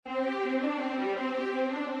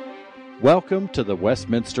Welcome to the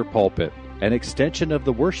Westminster Pulpit, an extension of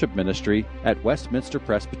the worship ministry at Westminster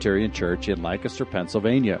Presbyterian Church in Lancaster,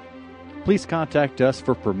 Pennsylvania. Please contact us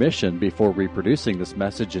for permission before reproducing this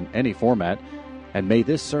message in any format, and may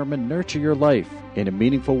this sermon nurture your life in a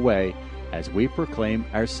meaningful way as we proclaim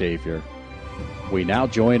our Savior. We now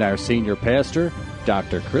join our senior pastor,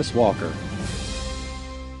 Dr. Chris Walker.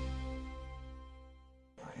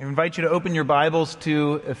 I invite you to open your Bibles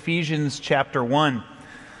to Ephesians chapter 1.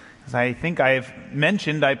 As I think I've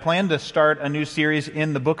mentioned, I plan to start a new series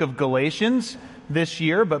in the book of Galatians this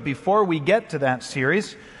year, but before we get to that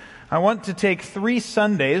series, I want to take 3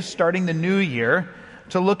 Sundays, starting the new year,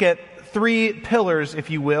 to look at 3 pillars,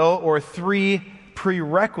 if you will, or 3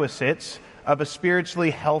 prerequisites of a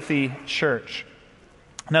spiritually healthy church.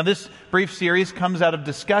 Now, this brief series comes out of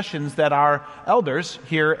discussions that our elders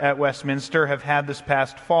here at Westminster have had this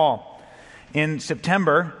past fall. In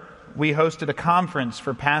September, we hosted a conference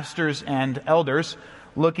for pastors and elders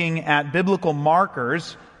looking at biblical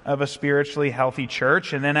markers of a spiritually healthy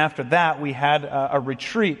church. And then after that, we had a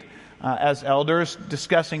retreat as elders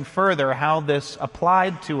discussing further how this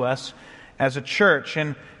applied to us as a church.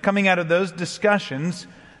 And coming out of those discussions,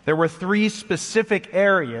 there were 3 specific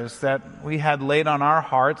areas that we had laid on our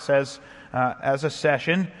hearts as a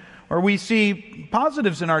session where we see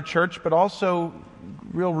positives in our church, but also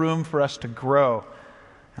real room for us to grow.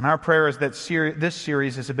 And our prayer is that this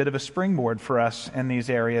series is a bit of a springboard for us in these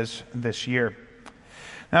areas this year.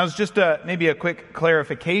 Now, it's just maybe a quick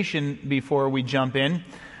clarification before we jump in.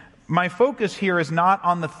 My focus here is not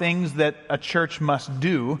on the things that a church must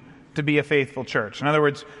do to be a faithful church. In other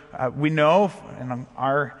words, we know in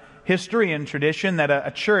our history and tradition that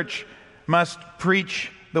a church must preach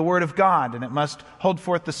the Word of God, and it must hold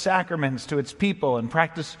forth the sacraments to its people and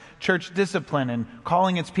practice church discipline and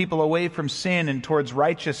calling its people away from sin and towards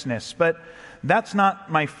righteousness. But that's not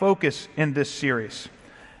my focus in this series.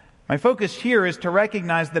 My focus here is to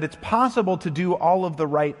recognize that it's possible to do all of the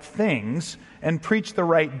right things and preach the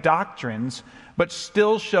right doctrines, but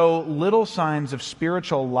still show little signs of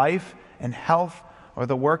spiritual life and health or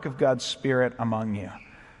the work of God's Spirit among you.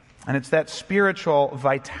 And it's that spiritual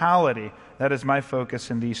vitality that is my focus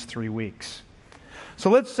in these 3 weeks. So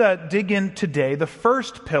let's dig in today. The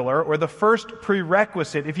first pillar, or the first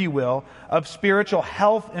prerequisite, if you will, of spiritual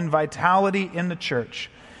health and vitality in the church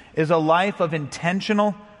is a life of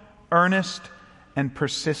intentional, earnest, and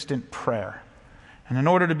persistent prayer. And in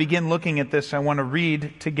order to begin looking at this, I want to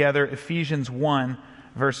read together Ephesians 1,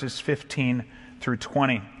 verses 15 through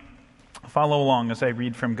 20. Follow along as I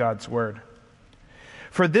read from God's Word.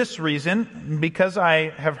 For this reason, because I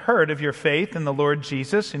have heard of your faith in the Lord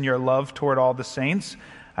Jesus and your love toward all the saints,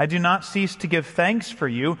 I do not cease to give thanks for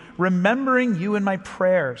you, remembering you in my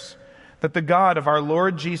prayers, that the God of our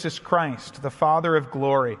Lord Jesus Christ, the Father of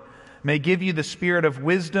glory, may give you the spirit of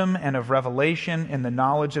wisdom and of revelation in the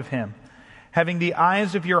knowledge of Him, having the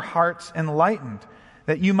eyes of your hearts enlightened,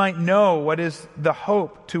 that you might know what is the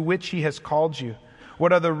hope to which He has called you,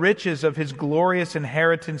 what are the riches of His glorious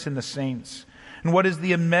inheritance in the saints, and what is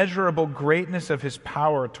the immeasurable greatness of His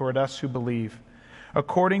power toward us who believe,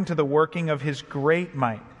 according to the working of His great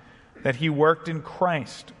might, that He worked in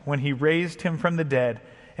Christ when He raised Him from the dead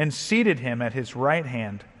and seated Him at His right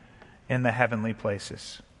hand in the heavenly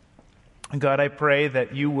places. And God, I pray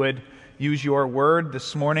that you would use your word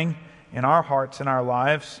this morning in our hearts and our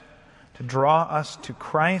lives to draw us to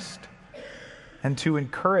Christ and to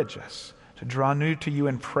encourage us to draw near to you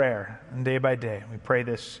in prayer and day by day. We pray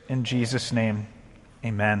this in Jesus' name.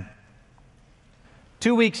 Amen.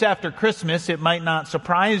 2 weeks after Christmas, it might not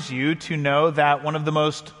surprise you to know that one of the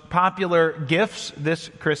most popular gifts this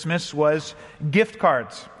Christmas was gift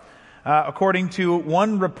cards. According to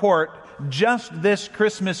one report, just this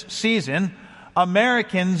Christmas season,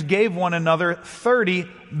 Americans gave one another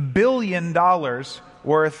 $30 billion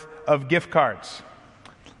worth of gift cards.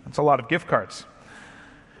 That's a lot of gift cards.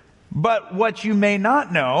 But what you may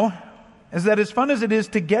not know is that as fun as it is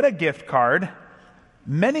to get a gift card,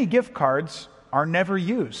 many gift cards are never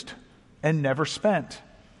used and never spent.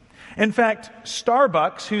 In fact,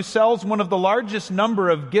 Starbucks, who sells one of the largest number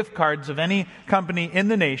of gift cards of any company in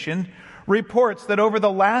the nation, reports that over the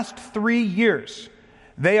last 3 years,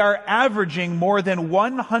 they are averaging more than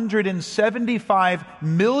 $175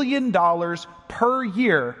 million per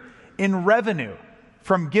year in revenue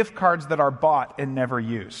from gift cards that are bought and never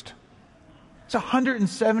used. It's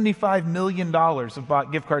 $175 million of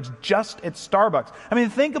bought gift cards just at Starbucks. I mean,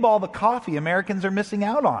 think of all the coffee Americans are missing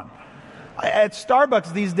out on. At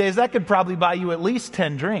Starbucks these days, that could probably buy you at least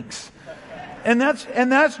 10 drinks. And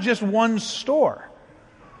that's just one store.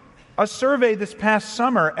 A survey this past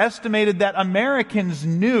summer estimated that Americans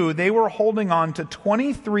knew they were holding on to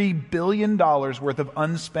 $23 billion worth of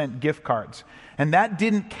unspent gift cards. And that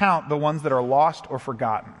didn't count the ones that are lost or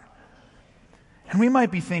forgotten. And we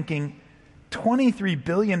might be thinking, $23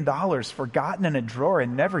 billion forgotten in a drawer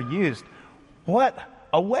and never used. What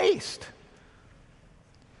a waste.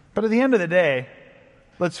 But at the end of the day,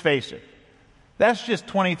 let's face it, that's just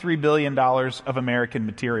 $23 billion of American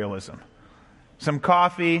materialism. Some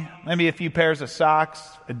coffee, maybe a few pairs of socks,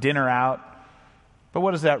 a dinner out. But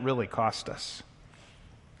what does that really cost us?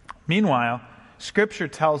 Meanwhile, Scripture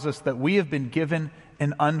tells us that we have been given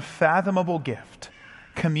an unfathomable gift,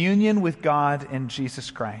 communion with God in Jesus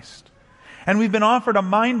Christ. And we've been offered a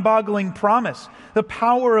mind-boggling promise, the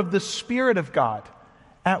power of the Spirit of God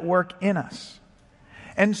at work in us.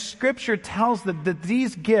 And Scripture tells that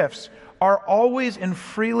these gifts are always and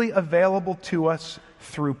freely available to us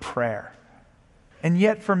through prayer. And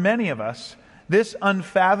yet, for many of us, this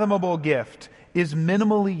unfathomable gift is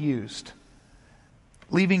minimally used,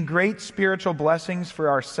 leaving great spiritual blessings for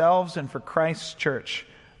ourselves and for Christ's church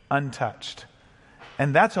untouched.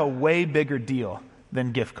 And that's a way bigger deal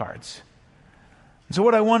than gift cards. So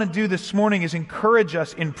what I want to do this morning is encourage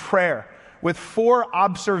us in prayer with 4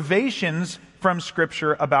 observations from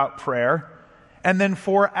Scripture about prayer, and then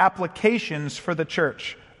 4 applications for the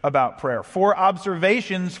church about prayer. 4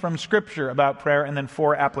 observations from Scripture about prayer, and then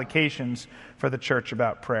 4 applications for the church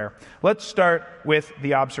about prayer. Let's start with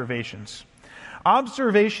the observations.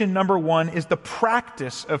 Observation number 1 is the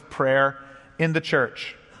practice of prayer in the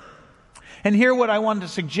church. And here what I want to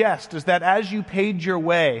suggest is that as you page your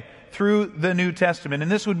way through the New Testament,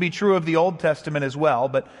 and this would be true of the Old Testament as well,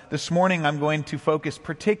 but this morning I'm going to focus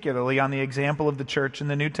particularly on the example of the church in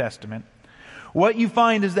the New Testament. What you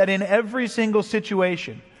find is that in every single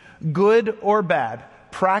situation, good or bad,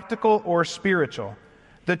 practical or spiritual,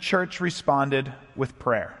 the church responded with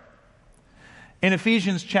prayer. In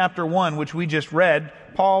Ephesians chapter 1, which we just read,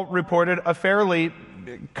 Paul reported a fairly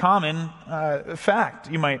common fact,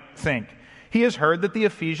 you might think. He has heard that the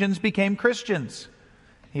Ephesians became Christians.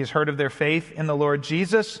 He has heard of their faith in the Lord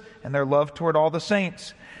Jesus and their love toward all the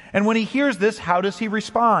saints. And when he hears this, how does he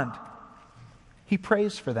respond? He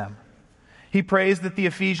prays for them. He prays that the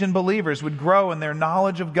Ephesian believers would grow in their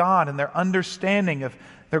knowledge of God and their understanding of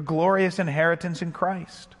their glorious inheritance in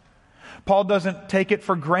Christ. Paul doesn't take it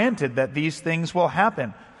for granted that these things will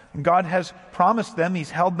happen. God has promised them,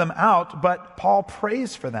 He's held them out, but Paul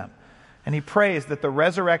prays for them. And he prays that the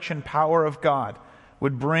resurrection power of God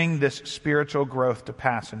would bring this spiritual growth to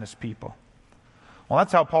pass in His people. Well,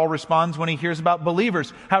 that's how Paul responds when he hears about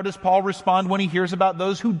believers. How does Paul respond when he hears about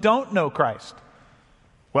those who don't know Christ?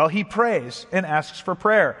 Well, he prays and asks for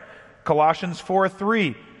prayer. Colossians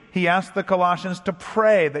 4:3, he asked the Colossians to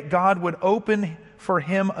pray that God would open for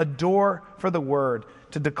him a door for the Word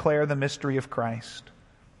to declare the mystery of Christ.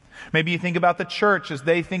 Maybe you think about the church as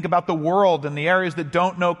they think about the world and the areas that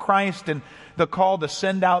don't know Christ and the call to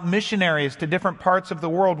send out missionaries to different parts of the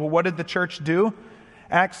world. Well, what did the church do?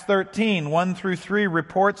 Acts 13, 1-3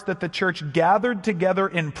 reports that the church gathered together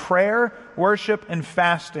in prayer, worship, and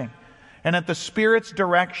fasting. And at the Spirit's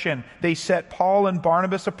direction, they set Paul and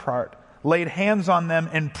Barnabas apart, laid hands on them,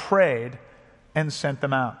 and prayed, and sent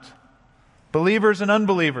them out. Believers and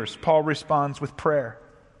unbelievers, Paul responds with prayer.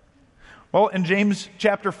 Well, in James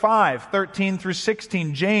chapter 5,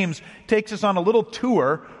 13-16, James takes us on a little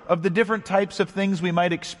tour of the different types of things we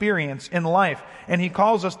might experience in life, and he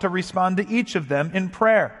calls us to respond to each of them in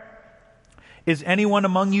prayer. Is anyone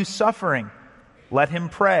among you suffering? Let him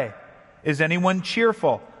pray. Is anyone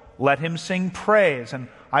cheerful? Let him sing praise. And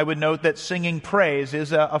I would note that singing praise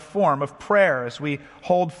is a form of prayer as we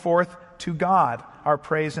hold forth to God our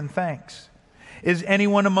praise and thanks. Is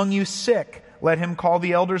anyone among you sick? Let him call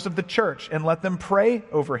the elders of the church and let them pray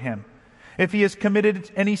over him. If he has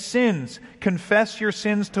committed any sins, confess your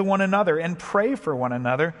sins to one another and pray for one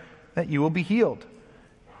another that you will be healed.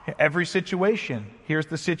 Every situation, here's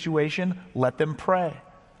the situation, let them pray.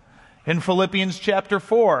 In Philippians chapter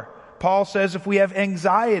 4, Paul says if we have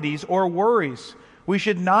anxieties or worries, we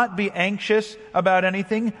should not be anxious about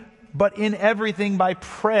anything, but in everything by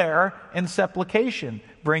prayer and supplication,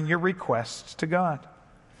 bring your requests to God.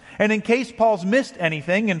 And in case Paul's missed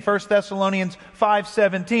anything, in 1 Thessalonians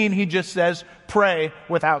 5:17, he just says, pray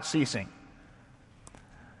without ceasing.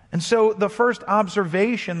 And so the first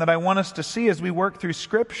observation that I want us to see as we work through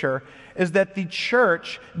Scripture is that the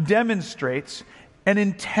church demonstrates an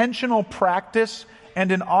intentional practice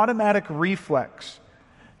and an automatic reflex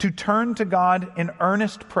to turn to God in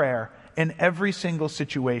earnest prayer in every single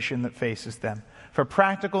situation that faces them, for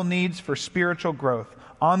practical needs, for spiritual growth,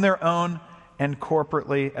 on their own and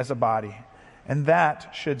corporately as a body. And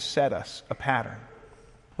that should set us a pattern.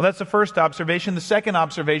 Well, that's the first observation. The second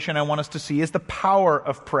observation I want us to see is the power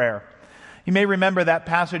of prayer. You may remember that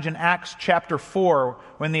passage in Acts chapter 4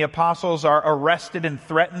 when the apostles are arrested and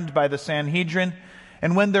threatened by the Sanhedrin.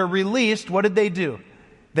 And when they're released, what did they do?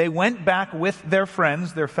 They went back with their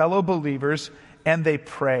friends, their fellow believers, and they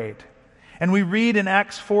prayed. And we read in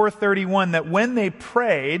Acts 4:31 that when they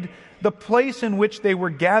prayed, the place in which they were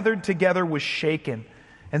gathered together was shaken,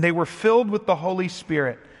 and they were filled with the Holy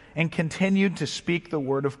Spirit and continued to speak the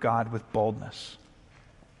word of God with boldness.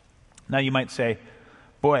 Now you might say,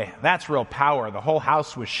 boy, that's real power. The whole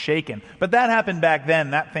house was shaken. But that happened back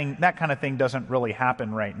then. That kind of thing doesn't really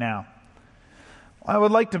happen right now. I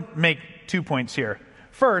would like to make 2 points here.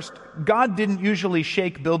 First, God didn't usually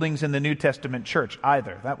shake buildings in the New Testament church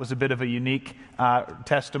either. That was a bit of a unique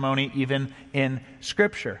testimony even in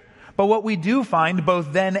Scripture. But what we do find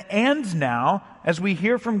both then and now, as we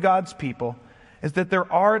hear from God's people, is that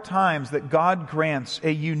there are times that God grants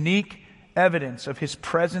a unique evidence of His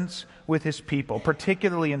presence with His people,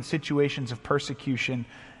 particularly in situations of persecution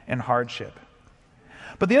and hardship.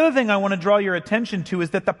 But the other thing I want to draw your attention to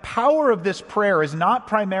is that the power of this prayer is not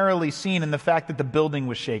primarily seen in the fact that the building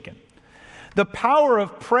was shaken. The power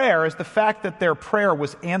of prayer is the fact that their prayer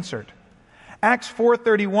was answered. Acts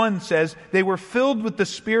 4:31 says, they were filled with the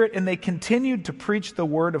Spirit and they continued to preach the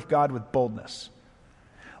word of God with boldness.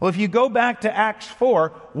 Well, if you go back to Acts 4,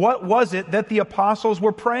 what was it that the apostles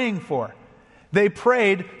were praying for? They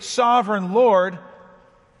prayed, Sovereign Lord,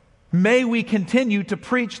 may we continue to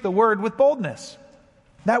preach the word with boldness.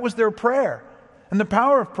 That was their prayer. And the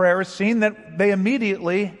power of prayer is seen that they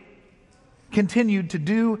immediately continued to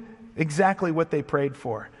do exactly what they prayed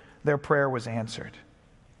for. Their prayer was answered.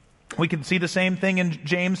 We can see the same thing in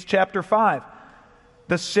James chapter 5.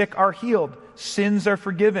 The sick are healed. Sins are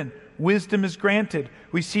forgiven. Wisdom is granted.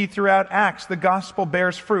 We see throughout Acts the gospel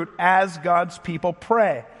bears fruit as God's people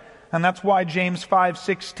pray. And that's why James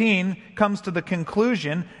 5:16 comes to the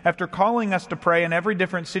conclusion, after calling us to pray in every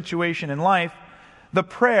different situation in life, the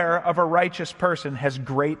prayer of a righteous person has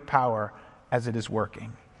great power as it is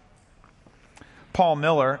working. Paul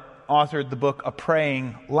Miller authored the book A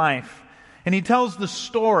Praying Life, and he tells the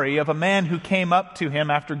story of a man who came up to him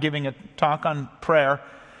after giving a talk on prayer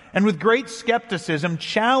and with great skepticism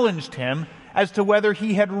challenged him as to whether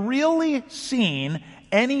he had really seen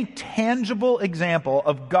any tangible example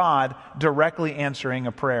of God directly answering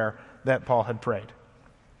a prayer that Paul had prayed.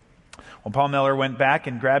 Well, Paul Miller went back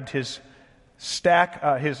and grabbed his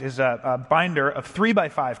binder of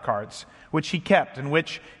 3x5 cards, which he kept, in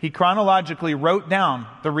which he chronologically wrote down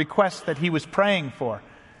the requests that he was praying for.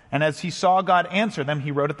 And as he saw God answer them,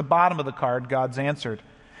 he wrote at the bottom of the card, God's answered.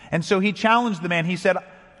 And so he challenged the man. He said,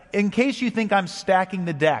 in case you think I'm stacking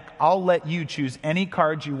the deck, I'll let you choose any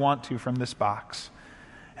cards you want to from this box.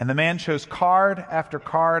 And the man chose card after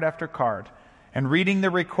card after card. And reading the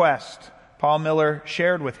request, Paul Miller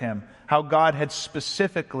shared with him how God had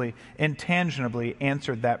specifically and tangibly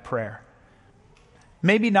answered that prayer.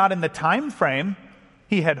 Maybe not in the time frame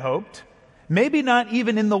he had hoped, maybe not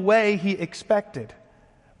even in the way he expected,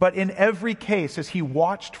 but in every case, as he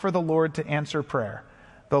watched for the Lord to answer prayer,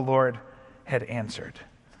 the Lord had answered.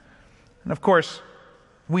 And of course,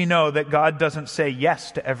 we know that God doesn't say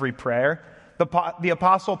yes to every prayer. The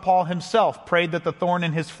Apostle Paul himself prayed that the thorn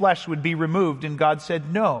in his flesh would be removed, and God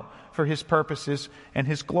said no for His purposes and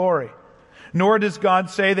His glory. Nor does God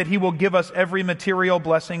say that He will give us every material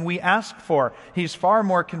blessing we ask for. He's far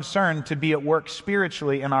more concerned to be at work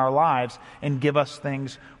spiritually in our lives and give us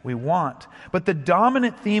things we want. But the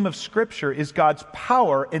dominant theme of Scripture is God's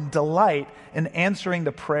power and delight in answering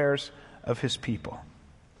the prayers of His people.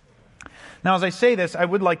 Now, as I say this, I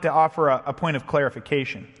would like to offer a point of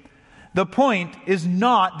clarification. The point is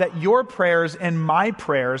not that your prayers and my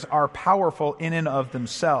prayers are powerful in and of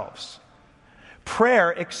themselves.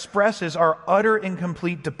 Prayer expresses our utter and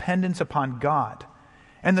complete dependence upon God.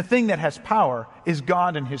 And the thing that has power is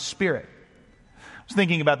God and His Spirit. I was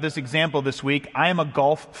thinking about this example this week. I am a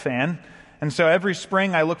golf fan, and so every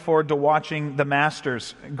spring I look forward to watching the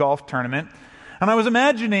Masters golf tournament. And I was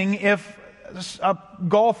imagining if a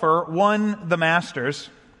golfer won the Masters,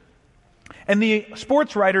 and the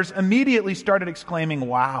sports writers immediately started exclaiming,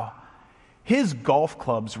 wow, his golf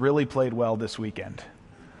clubs really played well this weekend.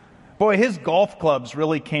 Boy, his golf clubs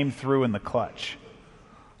really came through in the clutch.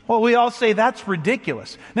 Well, we all say that's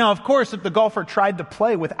ridiculous. Now, of course, if the golfer tried to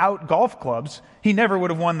play without golf clubs, he never would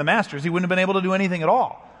have won the Masters. He wouldn't have been able to do anything at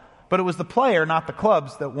all. But it was the player, not the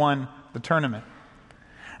clubs, that won the tournament.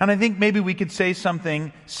 And I think maybe we could say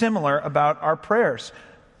something similar about our prayers.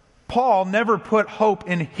 Paul never put hope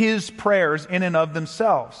in his prayers in and of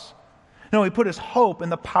themselves. No, he put his hope in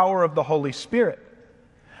the power of the Holy Spirit.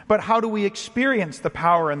 But how do we experience the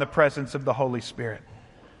power and the presence of the Holy Spirit?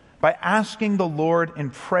 By asking the Lord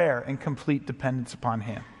in prayer and complete dependence upon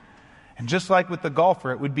Him. And just like with the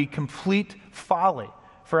golfer, it would be complete folly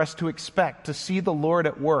for us to expect to see the Lord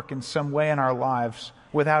at work in some way in our lives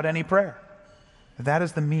without any prayer. That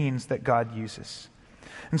is the means that God uses.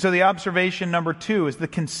 And so the observation number 2 is the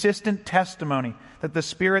consistent testimony that the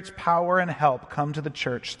Spirit's power and help come to the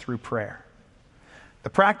church through prayer. The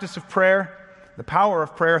practice of prayer, the power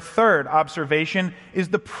of prayer. Third observation is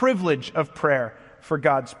the privilege of prayer for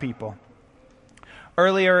God's people.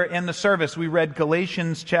 Earlier in the service, we read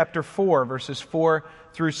Galatians chapter 4, verses 4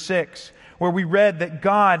 through 6, where we read that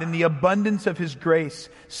God, in the abundance of His grace,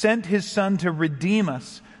 sent His Son to redeem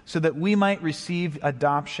us so that we might receive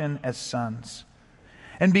adoption as sons.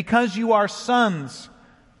 And because you are sons,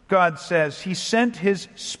 God says, He sent His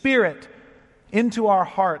Spirit into our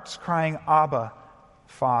hearts, crying, Abba,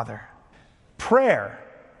 Father. Prayer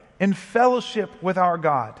in fellowship with our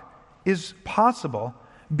God is possible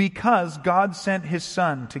because God sent His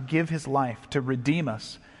Son to give His life, to redeem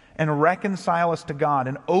us and reconcile us to God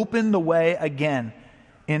and open the way again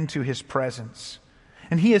into His presence.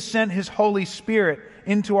 And He has sent His Holy Spirit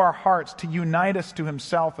into our hearts to unite us to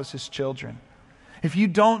Himself as His children. If you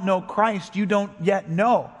don't know Christ, you don't yet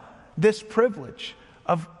know this privilege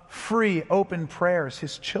of free, open prayers,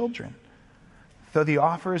 His children. Though the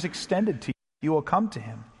offer is extended to you, you will come to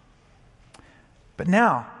Him. But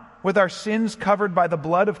now, with our sins covered by the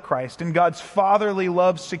blood of Christ and God's fatherly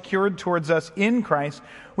love secured towards us in Christ,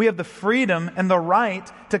 we have the freedom and the right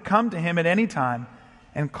to come to Him at any time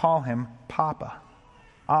and call Him Papa,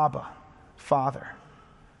 Abba, Father.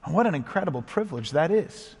 And what an incredible privilege that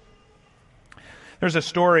is. There's a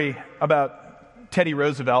story about Teddy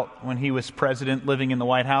Roosevelt when he was president living in the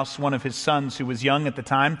White House. One of his sons, who was young at the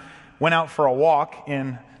time, went out for a walk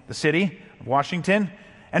in the city of Washington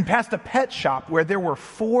and passed a pet shop where there were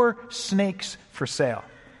 4 snakes for sale.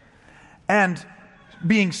 And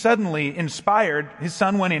being suddenly inspired, his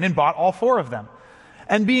son went in and bought all 4 of them.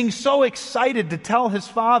 And being so excited to tell his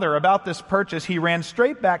father about this purchase, he ran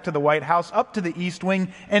straight back to the White House, up to the East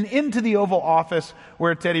Wing, and into the Oval Office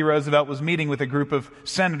where Teddy Roosevelt was meeting with a group of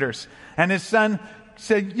senators. And his son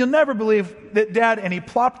said, "You'll never believe that, Dad," and he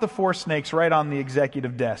plopped the 4 snakes right on the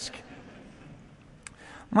executive desk.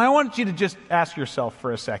 I want you to just ask yourself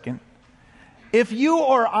for a second, if you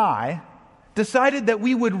or I decided that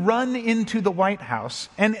we would run into the White House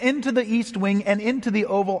and into the East Wing and into the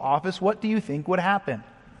Oval Office, what do you think would happen?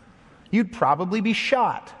 You'd probably be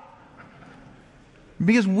shot.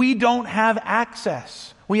 Because we don't have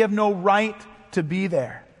access. We have no right to be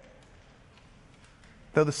there.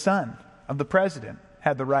 Though the son of the president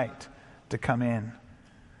had the right to come in.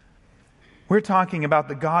 We're talking about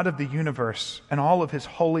the God of the universe and all of His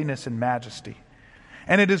holiness and majesty.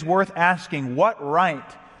 And it is worth asking, what right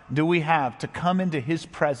do we have to come into His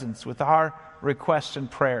presence with our requests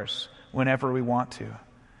and prayers whenever we want to?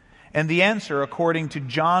 And the answer, according to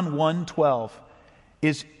John 1:12,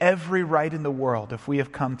 is every right in the world if we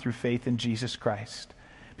have come through faith in Jesus Christ.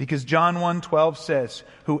 Because John 1:12 says,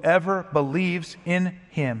 whoever believes in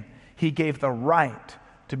Him, He gave the right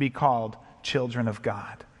to be called children of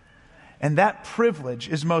God. And that privilege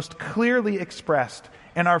is most clearly expressed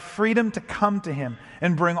in our freedom to come to Him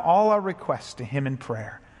and bring all our requests to Him in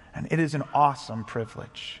prayer. And it is an awesome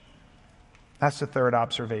privilege. That's the third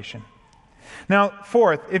observation. Now,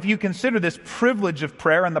 fourth, if you consider this privilege of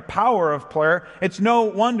prayer and the power of prayer, it's no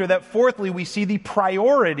wonder that fourthly we see the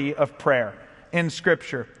priority of prayer in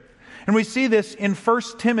Scripture. And we see this in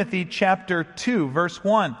 1 Timothy chapter 2, verse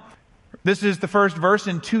 1. This is the first verse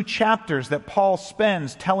in 2 chapters that Paul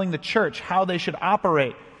spends telling the church how they should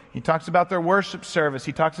operate. He talks about their worship service.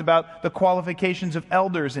 He talks about the qualifications of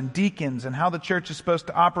elders and deacons and how the church is supposed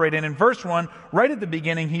to operate. And in verse 1, right at the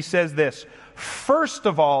beginning, he says this, "First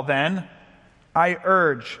of all, then, I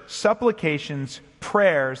urge supplications,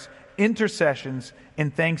 prayers, intercessions,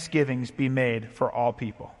 and thanksgivings be made for all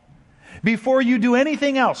people." Before you do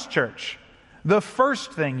anything else, church, the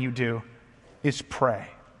first thing you do is pray.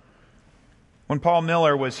 When Paul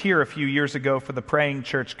Miller was here a few years ago for the Praying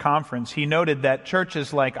Church Conference, he noted that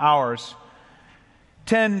churches like ours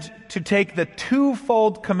tend to take the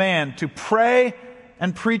twofold command to pray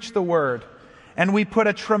and preach the Word. And we put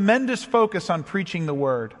a tremendous focus on preaching the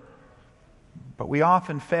Word. But we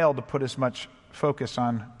often fail to put as much focus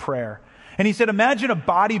on prayer. And he said, imagine a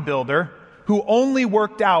bodybuilder who only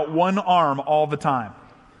worked out one arm all the time.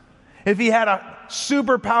 If he had a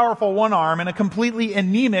super powerful one arm and a completely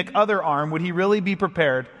anemic other arm, would he really be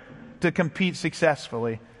prepared to compete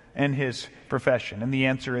successfully in his profession? And the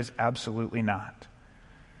answer is absolutely not.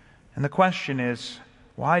 And the question is,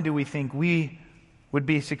 why do we think we would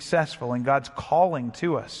be successful in God's calling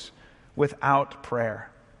to us without prayer?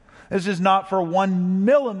 This is not for 1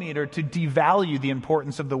 millimeter to devalue the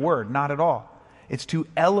importance of the Word, not at all. It's to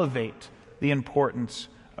elevate the importance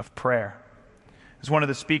of prayer. As one of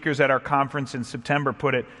the speakers at our conference in September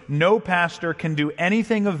put it, no pastor can do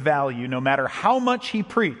anything of value, no matter how much he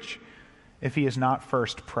preach, if he is not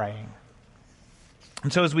first praying.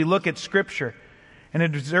 And so as we look at Scripture and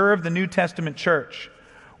observe the New Testament church,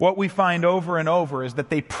 what we find over and over is that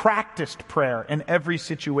they practiced prayer in every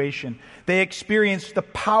situation. They experienced the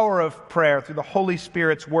power of prayer through the Holy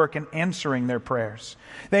Spirit's work in answering their prayers.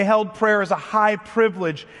 They held prayer as a high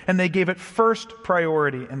privilege, and they gave it first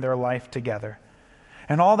priority in their life together.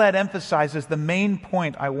 And all that emphasizes the main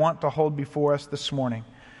point I want to hold before us this morning,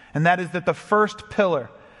 and that is that the first pillar,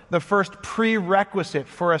 the first prerequisite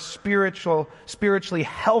for a spiritually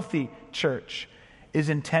healthy church is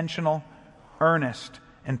intentional, earnest,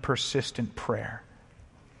 and persistent prayer.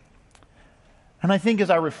 And I think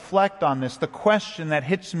as I reflect on this, the question that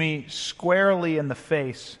hits me squarely in the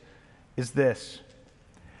face is this: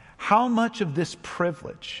 how much of this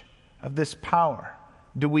privilege, of this power,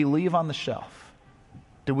 do we leave on the shelf?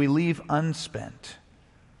 Do we leave unspent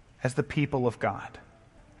as the people of God?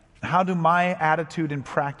 How do my attitude and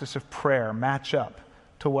practice of prayer match up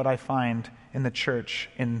to what I find in the church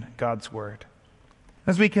in God's Word?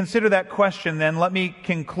 As we consider that question, then, let me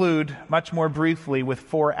conclude much more briefly with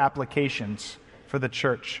 4 applications for the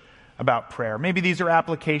church about prayer. Maybe these are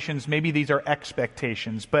applications, maybe these are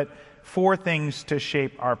expectations, but 4 things to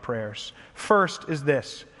shape our prayers. First is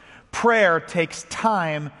this: prayer takes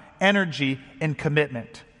time, energy, and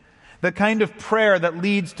commitment. The kind of prayer that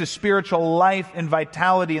leads to spiritual life and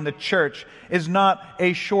vitality in the church is not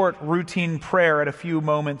a short, routine prayer at a few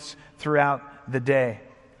moments throughout the day.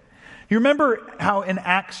 You remember how in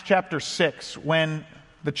Acts chapter 6, when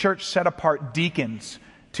the church set apart deacons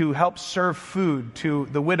to help serve food to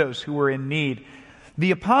the widows who were in need,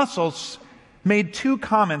 the apostles made 2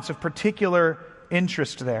 comments of particular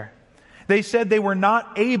interest there. They said they were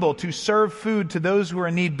not able to serve food to those who were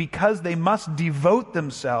in need because they must devote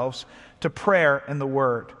themselves to prayer and the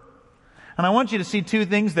Word. And I want you to see 2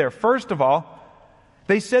 things there. First of all,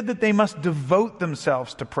 they said that they must devote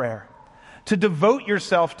themselves to prayer. To devote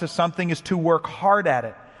yourself to something is to work hard at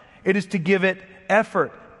it. It is to give it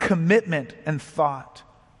effort, commitment, and thought.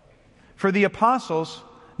 For the apostles,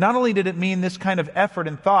 not only did it mean this kind of effort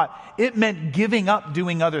and thought, it meant giving up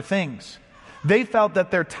doing other things. They felt that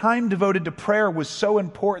their time devoted to prayer was so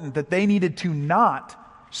important that they needed to not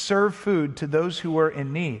serve food to those who were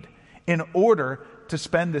in need in order to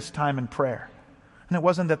spend this time in prayer. And it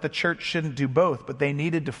wasn't that the church shouldn't do both, but they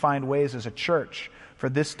needed to find ways as a church for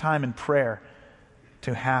this time in prayer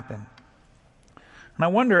to happen. And I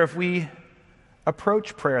wonder if we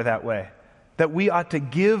approach prayer that way, that we ought to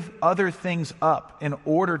give other things up in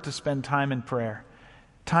order to spend time in prayer,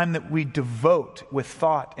 time that we devote with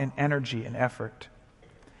thought and energy and effort.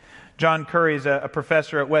 John Curry is a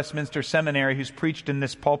professor at Westminster Seminary who's preached in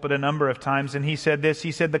this pulpit a number of times, and he said this.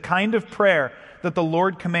 He said, "The kind of prayer that the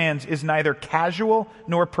Lord commands is neither casual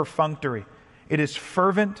nor perfunctory. It is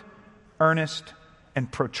fervent, earnest,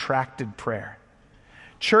 and protracted prayer."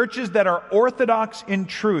 Churches that are orthodox in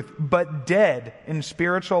truth but dead in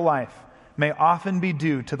spiritual life may often be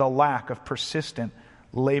due to the lack of persistent,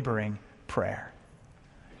 laboring prayer.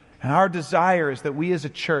 And our desire is that we as a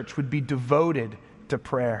church would be devoted to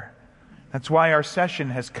prayer. That's why our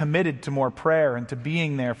session has committed to more prayer and to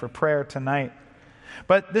being there for prayer tonight.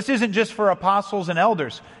 But this isn't just for apostles and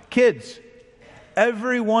elders. Kids,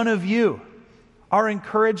 every one of you are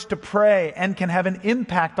encouraged to pray and can have an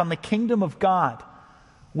impact on the kingdom of God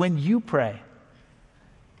when you pray.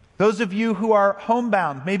 Those of you who are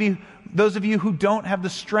homebound, maybe those of you who don't have the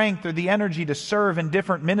strength or the energy to serve in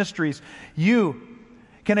different ministries, you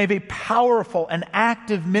can have a powerful and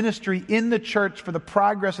active ministry in the church for the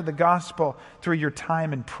progress of the gospel through your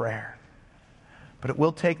time in prayer. But it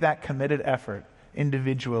will take that committed effort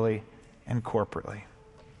individually and corporately.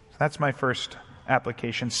 So that's my first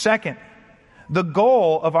application. Second, the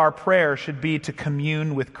goal of our prayer should be to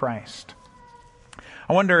commune with Christ.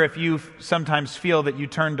 I wonder if you sometimes feel that you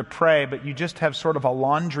turn to pray, but you just have sort of a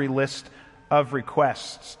laundry list of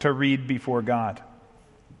requests to read before God.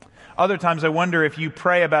 Other times I wonder if you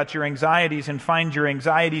pray about your anxieties and find your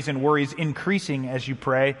anxieties and worries increasing as you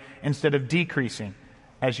pray instead of decreasing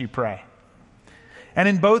as you pray. And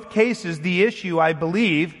in both cases, the issue, I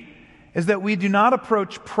believe, is that we do not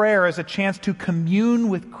approach prayer as a chance to commune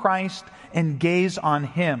with Christ and gaze on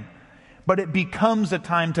Him, but it becomes a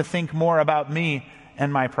time to think more about me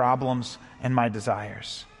and my problems and my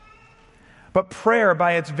desires. But prayer,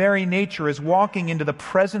 by its very nature, is walking into the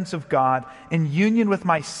presence of God in union with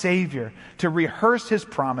my Savior to rehearse His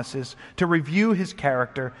promises, to review His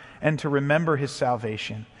character, and to remember His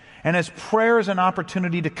salvation. And as prayer is an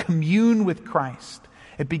opportunity to commune with Christ,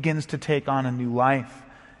 it begins to take on a new life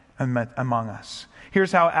among us.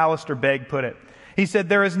 Here's how Alistair Begg put it. He said,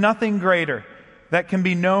 "There is nothing greater that can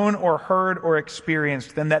be known or heard or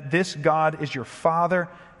experienced than that this God is your Father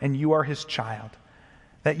and you are His child.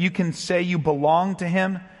 That you can say you belong to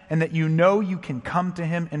Him and that you know you can come to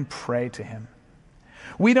Him and pray to Him."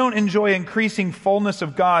 We don't enjoy increasing fullness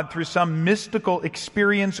of God through some mystical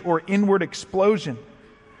experience or inward explosion,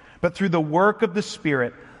 but through the work of the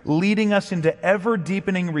Spirit leading us into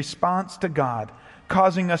ever-deepening response to God,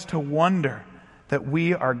 causing us to wonder that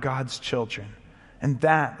we are God's children. And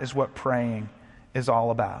that is what praying is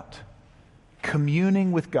all about.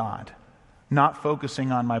 Communing with God, not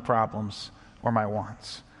focusing on my problems or my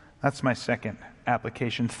wants. That's my second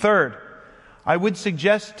application. Third, I would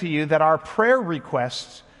suggest to you that our prayer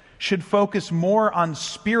requests should focus more on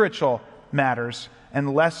spiritual matters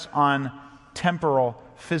and less on temporal,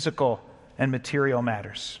 physical, and material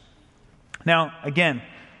matters. Now, again,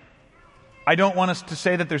 I don't want us to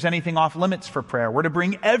say that there's anything off limits for prayer. We're to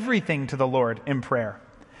bring everything to the Lord in prayer.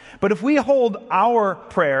 But if we hold our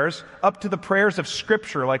prayers up to the prayers of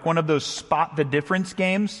Scripture, like one of those spot the difference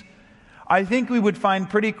games, I think we would find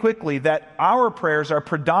pretty quickly that our prayers are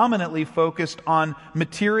predominantly focused on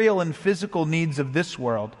material and physical needs of this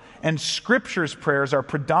world, and Scripture's prayers are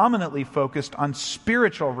predominantly focused on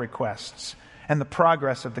spiritual requests and the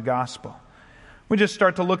progress of the gospel. We just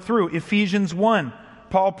start to look through Ephesians 1.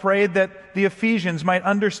 Paul prayed that the Ephesians might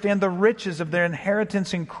understand the riches of their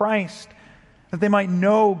inheritance in Christ, that they might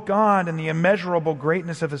know God and the immeasurable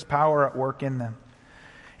greatness of His power at work in them.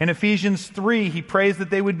 In Ephesians 3, he prays that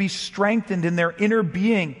they would be strengthened in their inner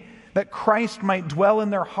being, that Christ might dwell in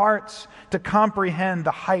their hearts to comprehend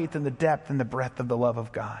the height and the depth and the breadth of the love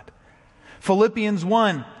of God. Philippians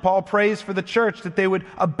 1, Paul prays for the church that they would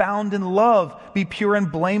abound in love, be pure and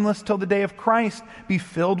blameless till the day of Christ, be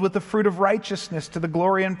filled with the fruit of righteousness to the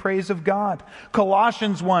glory and praise of God.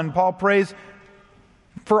 Colossians 1, Paul prays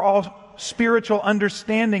for all spiritual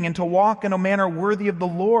understanding and to walk in a manner worthy of the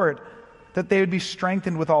Lord, that they would be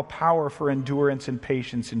strengthened with all power for endurance and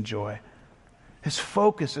patience and joy. His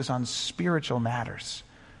focus is on spiritual matters.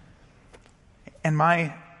 And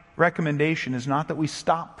my recommendation is not that we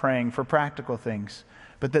stop praying for practical things,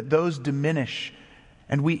 but that those diminish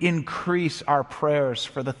and we increase our prayers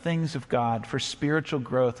for the things of God, for spiritual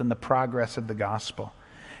growth and the progress of the gospel.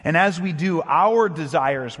 And as we do, our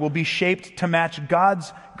desires will be shaped to match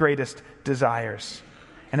God's greatest desires.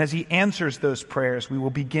 And as He answers those prayers, we will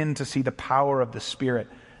begin to see the power of the Spirit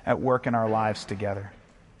at work in our lives together.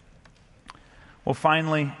 Well,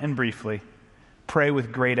 finally and briefly, pray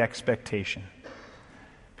with great expectation.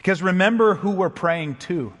 Because remember who we're praying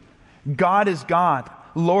to. God is God,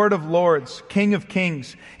 Lord of lords, King of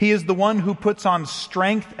kings. He is the one who puts on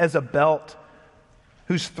strength as a belt,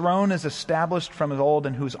 whose throne is established from of old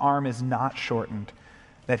and whose arm is not shortened,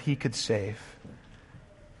 that He could save.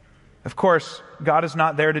 Of course, God is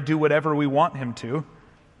not there to do whatever we want Him to.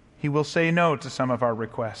 He will say no to some of our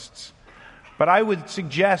requests. But I would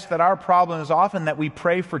suggest that our problem is often that we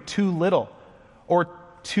pray for too little or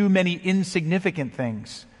too many insignificant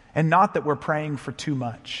things, and not that we're praying for too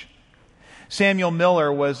much. Samuel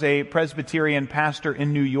Miller was a Presbyterian pastor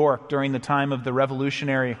in New York during the time of the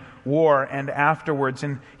Revolutionary War and afterwards,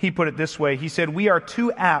 and he put it this way. He said, "We are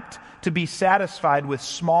too apt to be satisfied with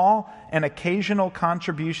small and occasional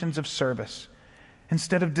contributions of service,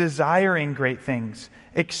 instead of desiring great things,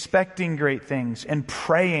 expecting great things, and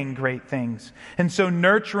praying great things. And so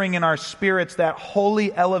nurturing in our spirits that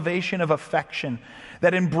holy elevation of affection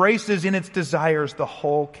that embraces in its desires the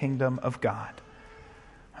whole kingdom of God."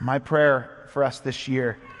 My prayer for us this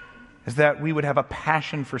year is that we would have a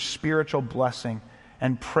passion for spiritual blessing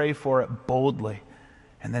and pray for it boldly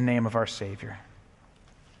in the name of our Savior.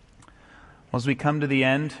 Well, as we come to the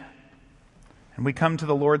end, and we come to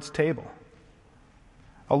the Lord's table,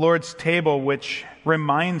 a Lord's table which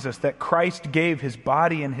reminds us that Christ gave His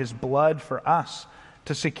body and His blood for us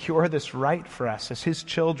to secure this right for us as His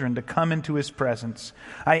children to come into His presence.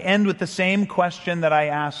 I end with the same question that I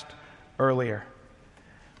asked earlier.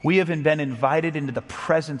 We have been invited into the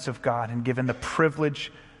presence of God and given the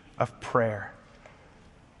privilege of prayer.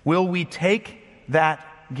 Will we take that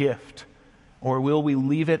gift, or will we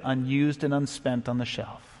leave it unused and unspent on the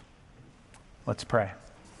shelf? Let's pray.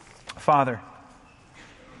 Father,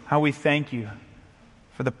 how we thank You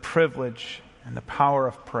for for the privilege and the power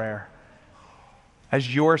of prayer.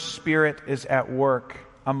 As your Spirit is at work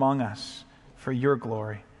among us for your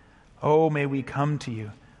glory, oh, may we come to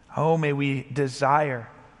you. Oh, may we desire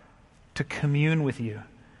to commune with you.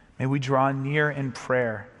 May we draw near in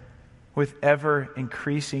prayer with ever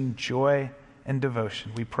increasing joy and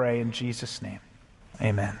devotion. We pray in Jesus' name.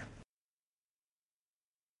 Amen.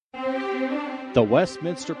 The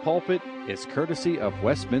Westminster Pulpit is courtesy of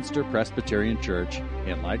Westminster Presbyterian Church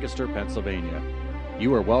in Lancaster, Pennsylvania.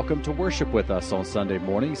 You are welcome to worship with us on Sunday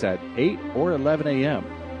mornings at 8 or 11 a.m.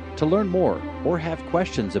 To learn more or have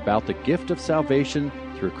questions about the gift of salvation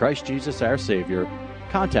through Christ Jesus our Savior,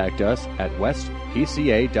 contact us at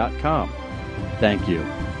westpca.com. Thank you,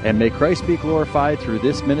 and may Christ be glorified through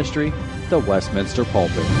this ministry, the Westminster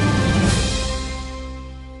Pulpit.